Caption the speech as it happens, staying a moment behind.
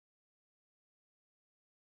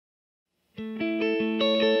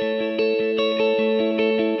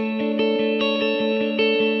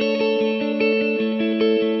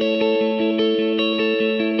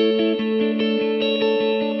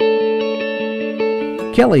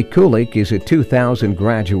Kelly Kulick is a 2000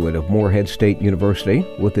 graduate of Morehead State University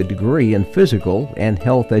with a degree in physical and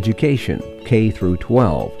health education, K through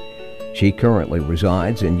 12. She currently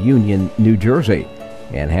resides in Union, New Jersey,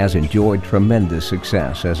 and has enjoyed tremendous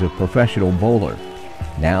success as a professional bowler.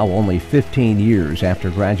 Now, only 15 years after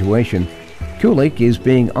graduation, Kulick is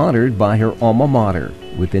being honored by her alma mater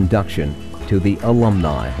with induction to the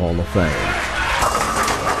Alumni Hall of Fame.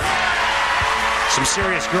 Some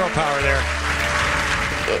serious girl power there.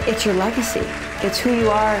 It's your legacy. It's who you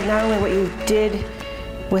are, not only what you did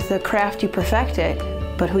with the craft you perfected,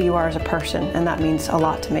 but who you are as a person, and that means a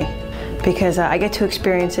lot to me. Because I get to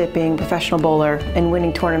experience it being a professional bowler and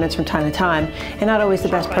winning tournaments from time to time, and not always the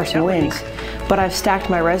best person wins. But I've stacked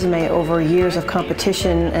my resume over years of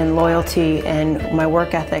competition and loyalty and my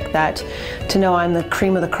work ethic that to know I'm the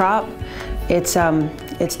cream of the crop, it's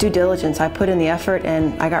due diligence. I put in the effort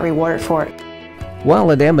and I got rewarded for it.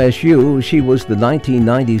 While at MSU, she was the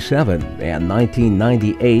 1997 and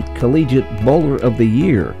 1998 Collegiate Bowler of the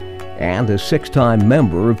Year and a 6-time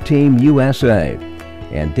member of Team USA,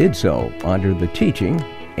 and did so under the teaching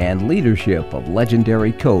and leadership of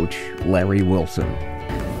legendary coach Larry Wilson.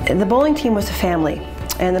 The bowling team was a family,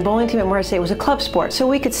 and the bowling team at Morehead State was a club sport, so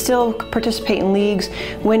we could still participate in leagues,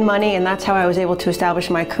 win money, and that's how I was able to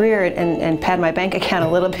establish my career and pad my bank account a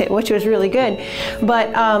little bit, which was really good.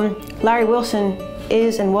 But Larry Wilson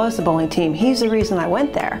is and was the bowling team. He's the reason I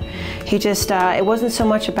went there. He just, it wasn't so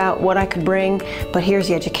much about what I could bring, but here's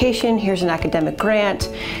the education, here's an academic grant,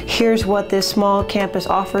 here's what this small campus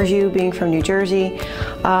offers you being from New Jersey.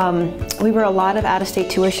 We brought a lot of out-of-state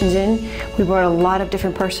tuitions in. We brought a lot of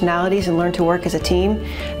different personalities and learned to work as a team.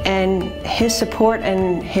 And his support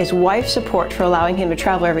and his wife's support for allowing him to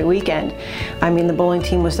travel every weekend. I mean, the bowling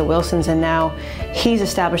team was the Wilsons, and now he's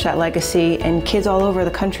established that legacy, and kids all over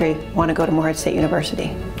the country want to go to Morehead State University.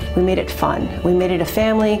 We made it fun. We made it a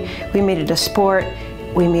family. We made it a sport.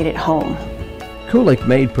 We made it home. Kulick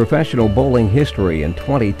made professional bowling history in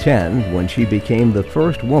 2010 when she became the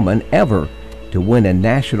first woman ever to win a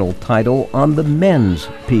national title on the men's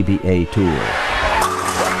PBA Tour.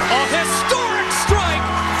 A historic strike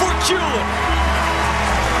for Kulick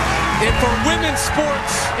and for women's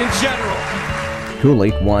sports in general.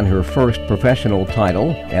 Kulick won her first professional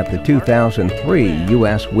title at the 2003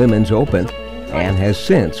 U.S. Women's Open and has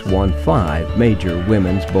since won 5 major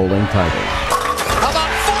women's bowling titles. How about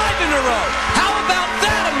 5 in a row? How about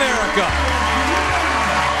that, America?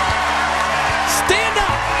 Stand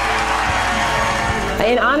up!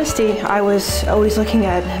 In honesty, I was always looking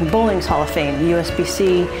at bowling's Hall of Fame,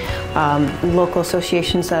 USBC, local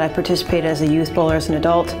associations that I participated as a youth bowler as an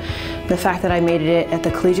adult. The fact that I made it at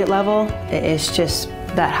the collegiate level is just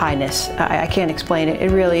that highness. I can't explain it.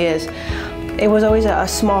 It really is. It was always a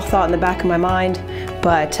small thought in the back of my mind,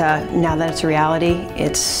 but now that it's a reality,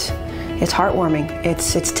 it's heartwarming.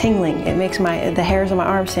 It's tingling. It makes the hairs on my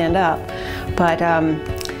arms stand up. But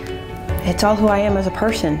it's all who I am as a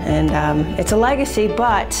person, and it's a legacy,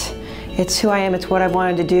 but it's who I am. It's what I've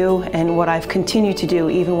wanted to do and what I've continued to do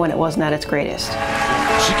even when it wasn't at its greatest.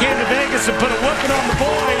 She came to Vegas and put a whooping on the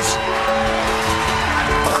boys.